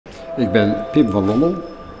Ik ben Pim van Lommel,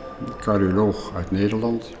 cardioloog uit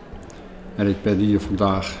Nederland. En ik ben hier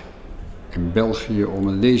vandaag in België om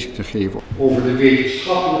een lezing te geven over de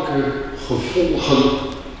wetenschappelijke gevolgen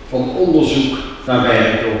van onderzoek naar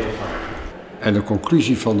bijna-doodervaring. En de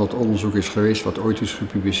conclusie van dat onderzoek is geweest, wat ooit is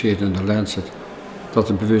gepubliceerd in de Lancet, dat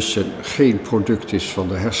het bewustzijn geen product is van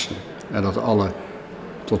de hersenen. En dat alle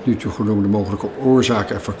tot nu toe genoemde mogelijke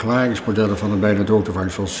oorzaken en verklaringsmodellen van een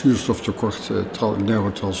bijna-doodervaring, zoals zuurstoftekort,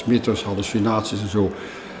 neurotransmitters, hallucinaties en zo,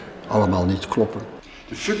 allemaal niet kloppen.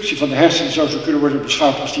 De functie van de hersenen zou zo kunnen worden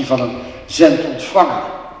beschouwd als die van een zendontvanger,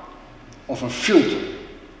 of een filter,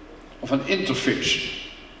 of een interface.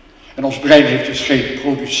 En ons brein heeft dus geen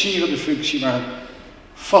producerende functie, maar een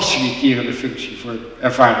faciliterende functie voor het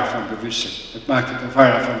ervaren van bewustzijn. Het maakt het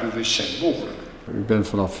ervaren van bewustzijn mogelijk. Ik ben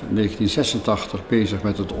vanaf 1986 bezig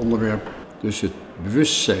met het onderwerp, dus het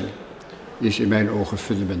bewustzijn is in mijn ogen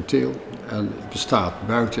fundamenteel en het bestaat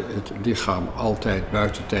buiten het lichaam, altijd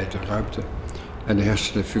buiten tijd en ruimte. En de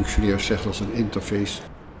hersenen functioneren slechts als een interface.